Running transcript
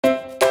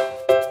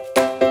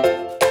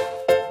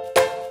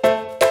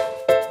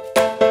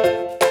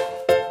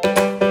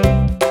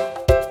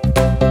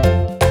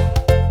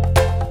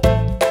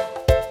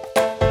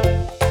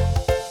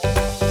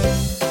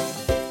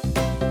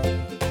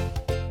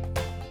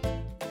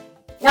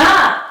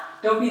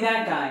Don't be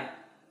that guy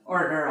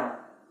or girl.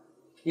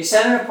 You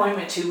set an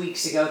appointment 2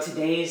 weeks ago.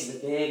 Today's the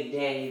big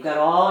day. You've got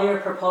all your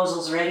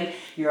proposals ready.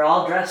 You're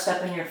all dressed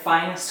up in your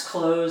finest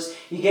clothes.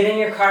 You get in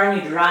your car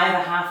and you drive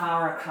a half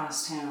hour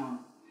across town.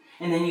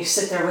 And then you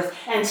sit there with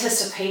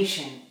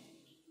anticipation.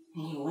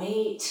 And you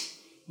wait,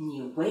 and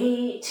you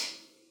wait,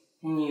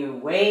 and you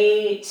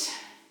wait.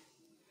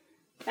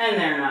 And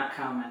they're not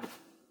coming.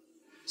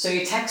 So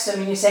you text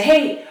them and you say,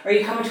 hey, are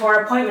you coming to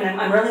our appointment?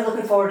 I'm really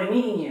looking forward to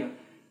meeting you.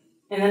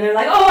 And then they're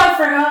like, oh, I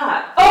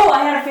forgot. Oh,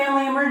 I had a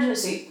family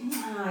emergency.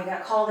 Oh, I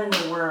got called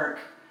into work.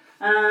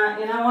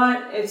 You know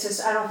what? It's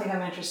just, I don't think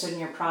I'm interested in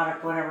your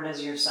product, whatever it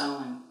is you're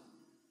selling.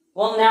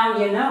 Well, now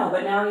you know,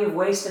 but now you've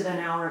wasted an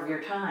hour of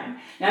your time.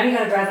 Now you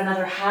got to drive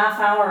another half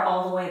hour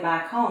all the way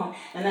back home,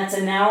 and that's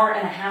an hour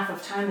and a half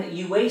of time that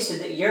you wasted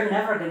that you're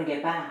never going to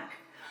get back.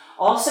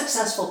 All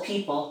successful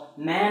people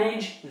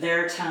manage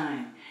their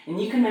time. And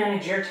you can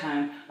manage your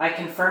time by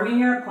confirming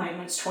your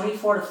appointments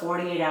 24 to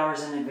 48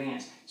 hours in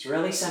advance. It's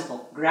really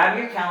simple. Grab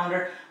your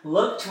calendar,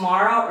 look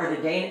tomorrow or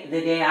the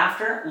day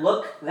after,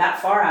 look that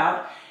far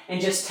out,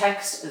 and just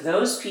text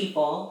those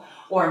people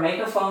or make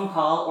a phone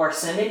call or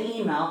send an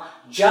email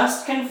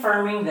just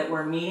confirming that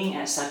we're meeting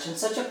at such and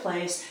such a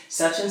place,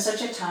 such and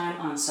such a time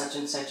on such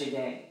and such a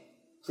day.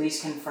 Please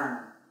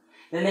confirm.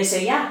 Then they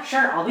say, yeah,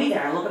 sure, I'll be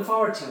there. I'm looking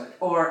forward to it.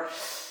 Or,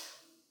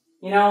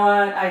 you know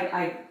what,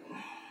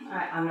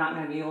 I'm not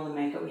going to be able to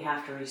make it. We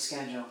have to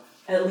reschedule.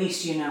 At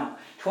least you know.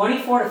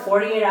 24 to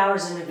 48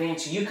 hours in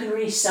advance, you can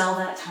resell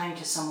that time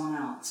to someone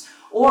else.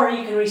 Or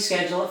you can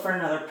reschedule it for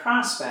another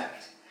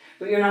prospect.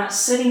 But you're not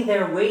sitting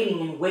there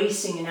waiting and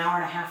wasting an hour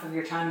and a half of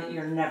your time that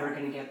you're never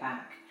going to get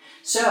back.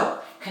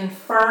 So,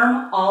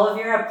 confirm all of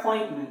your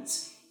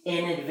appointments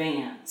in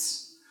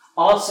advance.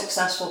 All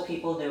successful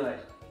people do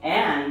it.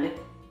 And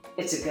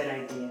it's a good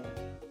idea.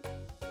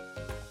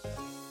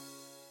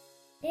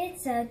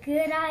 It's a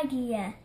good idea.